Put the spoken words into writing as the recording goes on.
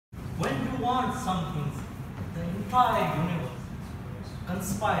When you want some things, the entire universe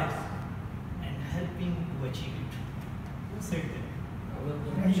conspires and helping to achieve it. Who said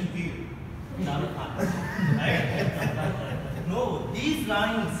that? I should be. No, these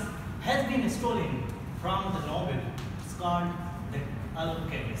lines has been stolen from the novel. It's called The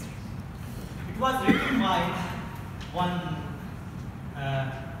Alchemist. It was written by one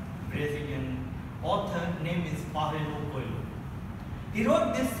Brazilian author named is Paulo Coelho. He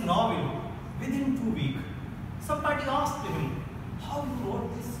wrote this novel within 2 weeks. Somebody asked him, how you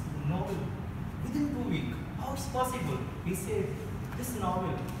wrote this novel within 2 weeks? How it's possible? He said, this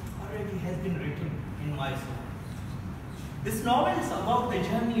novel already has been written in my soul. This novel is about the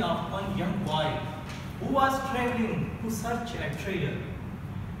journey of one young boy who was traveling to search a treasure.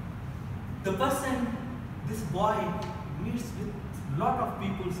 The person, this boy, meets with a lot of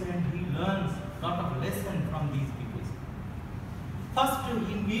people and he learns a lot of lessons from these people. First,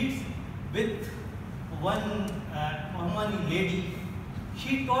 he meets with one Omani lady.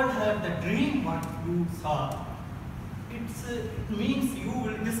 She told her the dream what you saw. It means you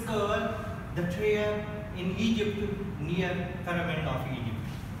will discover the treasure in Egypt near pyramid of Egypt.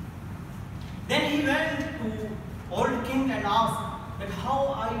 Then he went to old king and asked that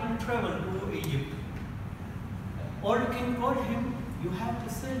how I will travel to Egypt. Old king told him, you have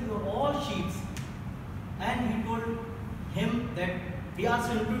to sell your all sheep. And he told him that he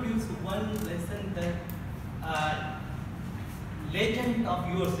also introduced one lesson, that legend of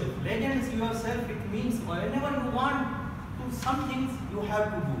yourself. Legend is yourself, it means whenever you want to some things you have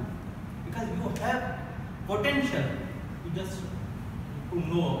to do. Because you have potential, you just to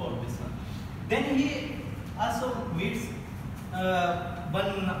know about this one. Then he also meets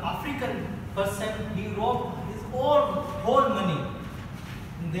one African person. He robbed his whole money.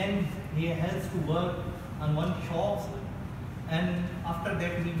 And then he has to work on one shop. And after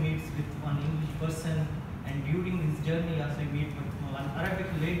that he meets with one English person. And during his journey also he meets with one Arabic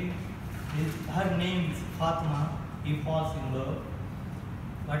lady. Her name is Fatima. He falls in love.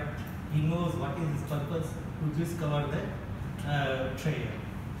 But he knows what is his purpose to discover the treasure.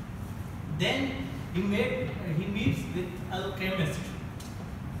 Then he meets with alchemist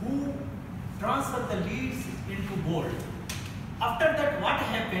who transfer the leads into gold. After that, what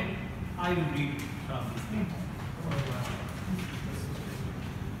happened? I will read from this paper.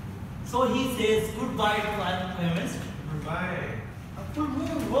 So he says goodbye to alchemist. Goodbye. A full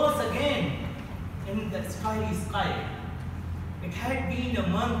moon rose again in the starry sky. It had been a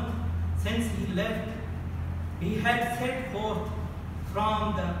month since he left. He had set forth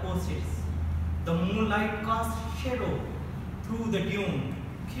from the oasis. The moonlight cast shadow through the dune,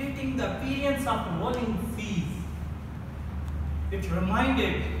 creating the appearance of rolling seas. It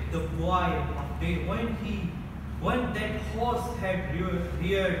reminded the boy of the day when that horse had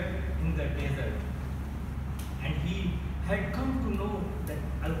reared in the desert, and he had come to know the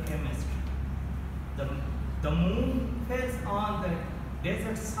alchemist. The moon fell on the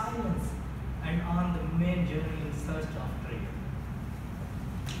desert silence and on the main journey in search of treasure.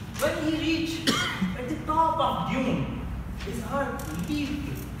 When he reached at the top of dune, his heart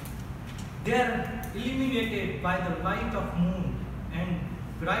leaped. There, illuminated by the light of moon and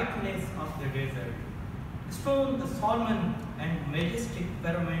brightness of the desert, stone the Solomon and majestic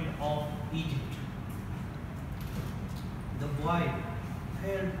pyramid of Egypt. The boy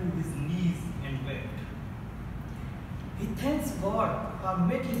fell to his knees and wept. He thanks God for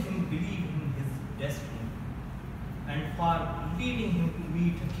making him believe in his destiny and for leading him to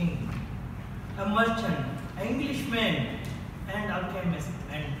meet a king, a merchant, an Englishman, and alchemist,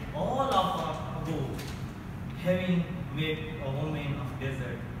 and all of above, having met a woman of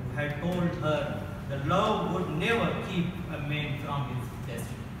desert who had told her that love would never keep a man from his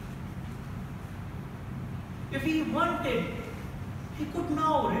destiny. If he wanted, he could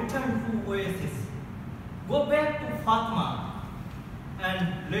now return to Oasis, go back to Fatima,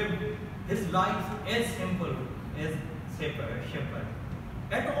 and live his life as simple as shepherd.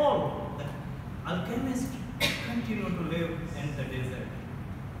 At all, the alchemist continued to live in the desert.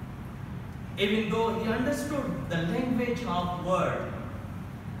 Even though he understood the language of word,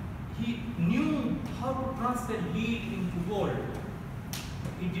 he knew how to transfer lead into gold.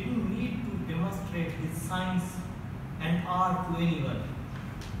 He didn't need to demonstrate his science and art to anyone.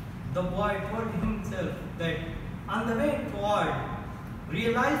 The boy told himself that on the way toward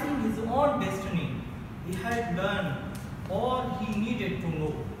realizing his own destiny, he had learned all he needed to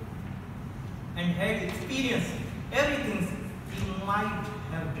know and had experienced everything he might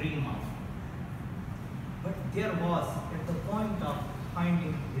have dreamed of. But there was, at the point of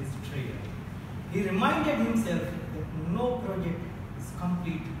finding his treasure, he reminded himself that no project is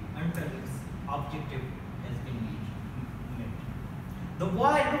complete until its objective has been met. The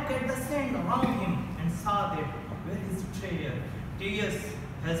boy looked at the sand around him and saw that where his tears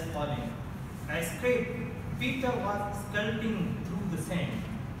has fallen. A scrape, Peter was sculpting through the sand.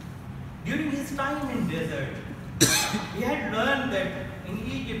 During his time in desert, he had learned that in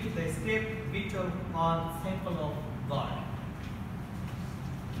Egypt the scrape Peter was symbol of God.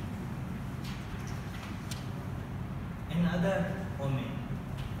 Another omen.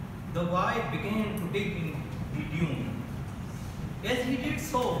 The boy began to dig in the dune. As he did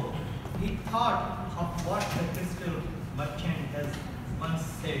so, he thought of what the crystal merchant has once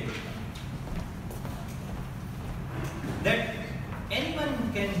said, that anyone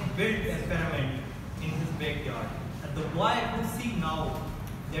can build a pyramid in his backyard. And the boy could see now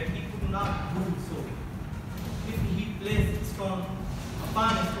that he could not do so if he placed stone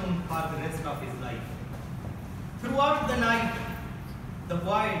upon stone for the rest of his life. Throughout the night, the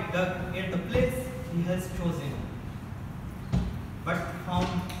boy dug at the place he has chosen, but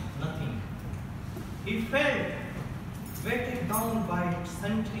found nothing. He felt weighted down by a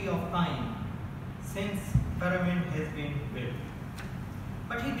century of time since pyramid has been built.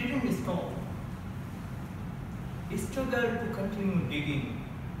 But he didn't stop. He struggled to continue digging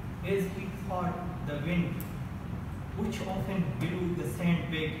as he fought the wind, which often blew the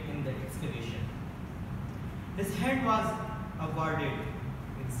sand back in the excavation. His hand was awarded,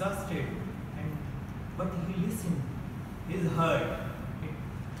 exhausted, but he listened. His heart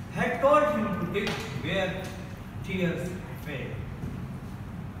had told him to dig where tears fell.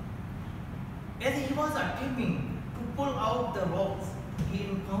 As he was attempting to pull out the rocks he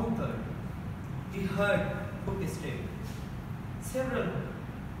encountered, he heard footsteps. Several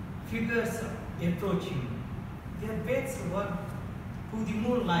figures approaching. Their backs were to the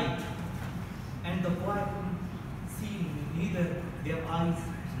moonlight, and the boy could see neither their eyes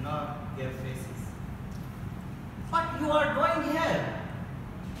nor their faces. "What you are doing here?"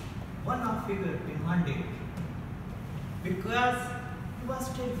 one of figure demanded. Because he was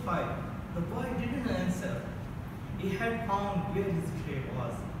terrified, the boy didn't answer. He had found where his grave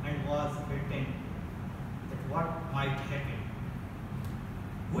was and was frightened that what might happen.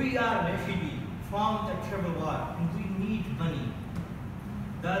 "We are refugees from the trouble war and we need money,"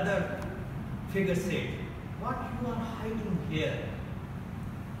 the other figure said. "What you are hiding here?"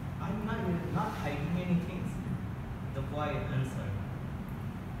 "I'm not hiding anything," the boy answered.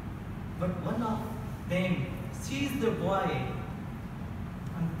 But one of them seized the boy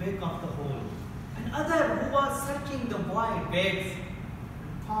on the back of the hole. Another who was searching the boy's bags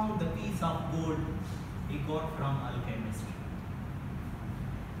found the piece of gold he got from alchemist.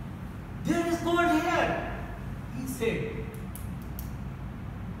 "There is gold here," he said.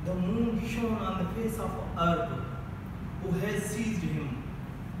 The moon shone on the face of earth who has seized him,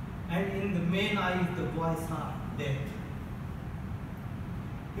 and in the main eyes the boy saw death.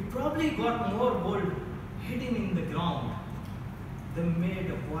 He probably got more gold hidden in the ground. The made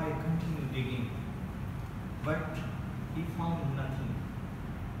boy continue digging, but he found nothing.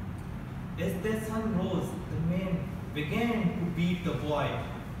 As the sun rose, the man began to beat the boy.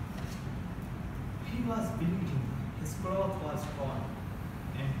 He was bleeding, his cloth was torn,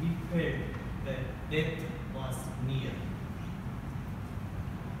 and he felt that death was near.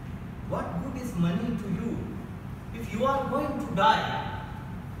 What good is money to you if you are going to die?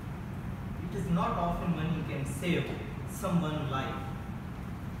 It is not often money can save someone's life.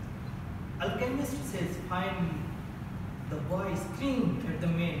 Alchemist says, finally, the boy screamed at the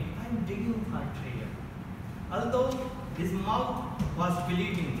man, "I'm digging for treasure." Although his mouth was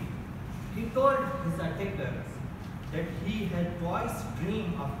bleeding, he told his attackers that he had twice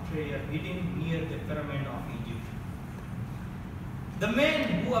dreamed of treasure hidden near the pyramid of Egypt. The man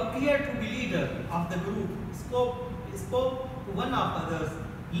who appeared to be leader of the group spoke to one of others,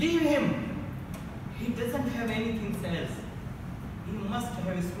 "Leave him. He doesn't have anything else. He must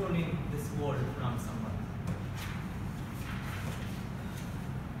have stolen this gold from someone."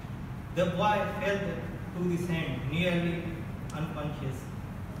 The boy fell to the sand, nearly unconscious.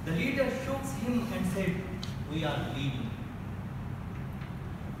 The leader shook him and said, "We are leaving."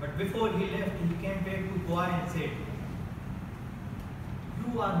 But before he left, he came back to the boy and said,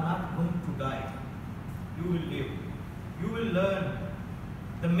 "You are not going to die. You will live. You will learn.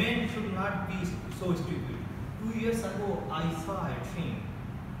 The man should not be so stupid. 2 years ago, I saw a dream.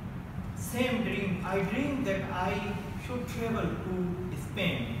 Same dream. I dreamed that I should travel to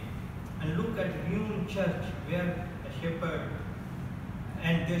Spain and look at a ruined church where a shepherd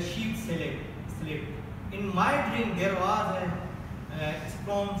and their sheep slept. In my dream, there was a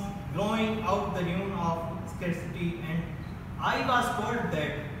storm blowing out the ruin of scarcity, and I was told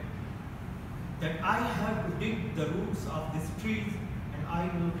that that I have to dig the roots of these trees and I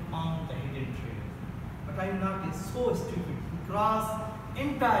will found the hidden treasure. But I am not so stupid to cross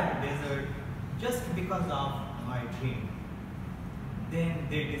entire desert just because of my dream. Then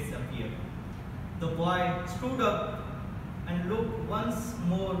they disappeared. The boy stood up and looked once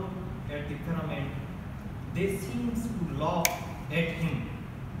more at the pyramid. They seemed to laugh at him,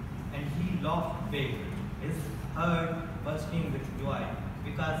 and he laughed back, his heart bursting with joy,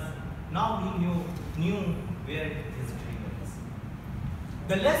 because now he knew where his dream was.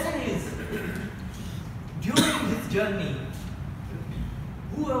 The lesson is, during his journey,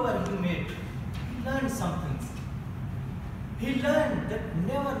 whoever he met, he learned some things. He learned that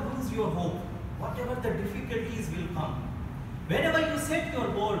never lose your hope, whatever the difficulties will come. Whenever you set your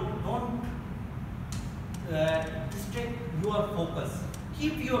goal, don't distract your focus.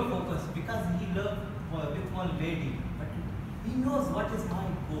 Keep your focus, because he loved with one lady, but he knows what is my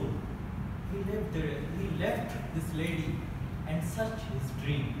goal. He left this lady and searched his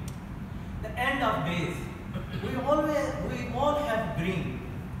dream. The end of days, we all have dream,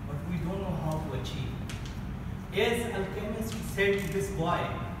 but we don't know how to achieve. As alchemist said to this boy,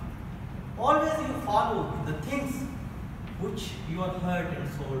 always you follow the things which your heart and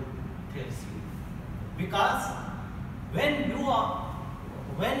soul tells you. Because whenever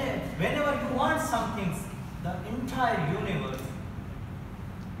you want some things, the entire universe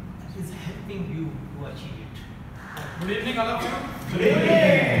is helping you to achieve it. Good evening, all of you. Good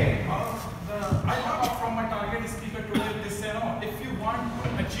evening. I heard from my target speaker today, they say, if you want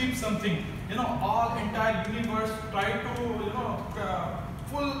to achieve something, all entire universe try to,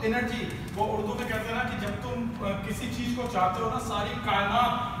 full energy. वो उर्दू में कहते हैं ना कि जब तुम किसी चीज को चाहते हो ना, सारी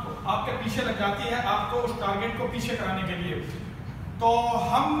कायनात आपके पीछे लग जाती है आपको उस टारगेट को पीछे कराने के लिए। तो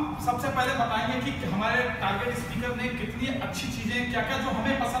हम सबसे पहले बताएंगे कि हमारे टारगेट स्पीकर ने कितनी अच्छी चीजें क्या-क्या जो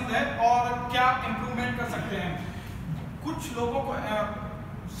हमें पसंद है और क्या इम्प्रूवमेंट कर सकते हैं। कुछ लोगों को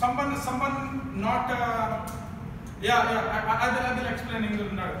someone not I will explain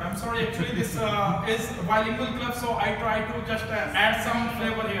English. I'm sorry, actually this is bilingual club, so I try to just add some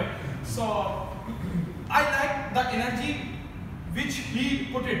flavor here. So I like the energy which he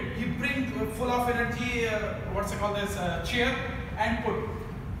put it. He bring full of energy, what's it called, this cheer and put.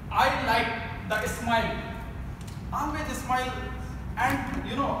 I like the smile, always smile, and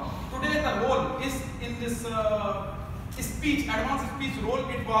today the role is in this speech, advanced speech role.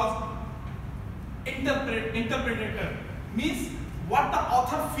 It was interpreter, means what the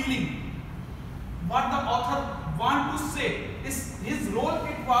author feeling, what the author want to say. Is his role.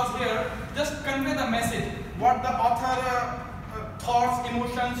 It was here just convey the message, what the author thoughts,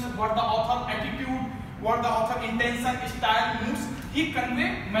 emotions, what the author attitude, what the author intention, style, moods. He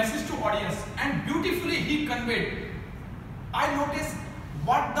convey message to audience, and beautifully he conveyed. I noticed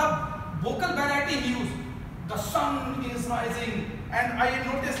what the vocal variety he used. The sun is rising, and I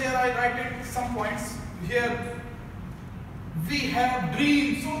notice here I write it some points here. We have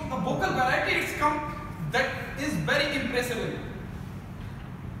dreams. So the vocal variety it's come, that is very impressive.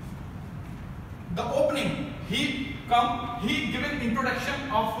 The opening, he given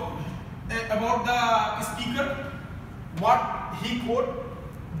introduction of about the speaker, what he quote.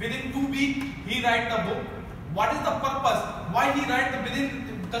 Within 2 weeks he write the book. What is the purpose? Why he write within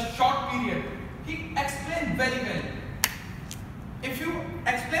the short period? He explained very well. If you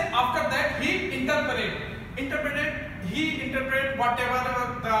explain after that, he interpret whatever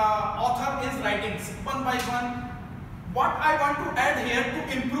the author is writing one by one. What I want to add here to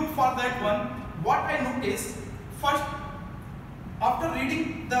improve for that one, what I noticed first, after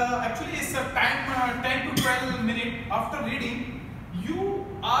reading the, actually it's a time 10 to 12 minutes. After reading, you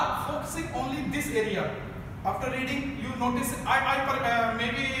are focusing only this area. After reading, you notice,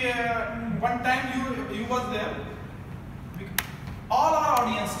 maybe one time you was there, all our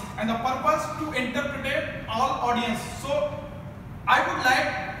audience, and the purpose to interpret all audience. So I would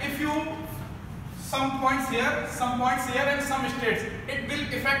like if you some points here, and some states. It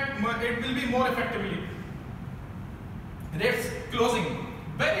will be more effectively. Let's closing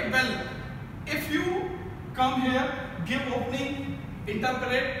very well. If you come here, give opening,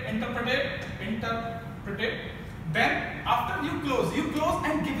 interpret. Then after you close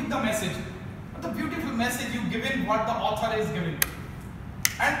and give it the message. The beautiful message you given, what the author is giving.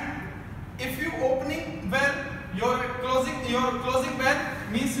 And if you opening well, your closing well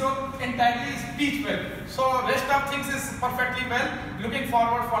means your entirely speech well. So rest of things is perfectly well. Looking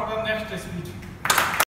forward for the next speech.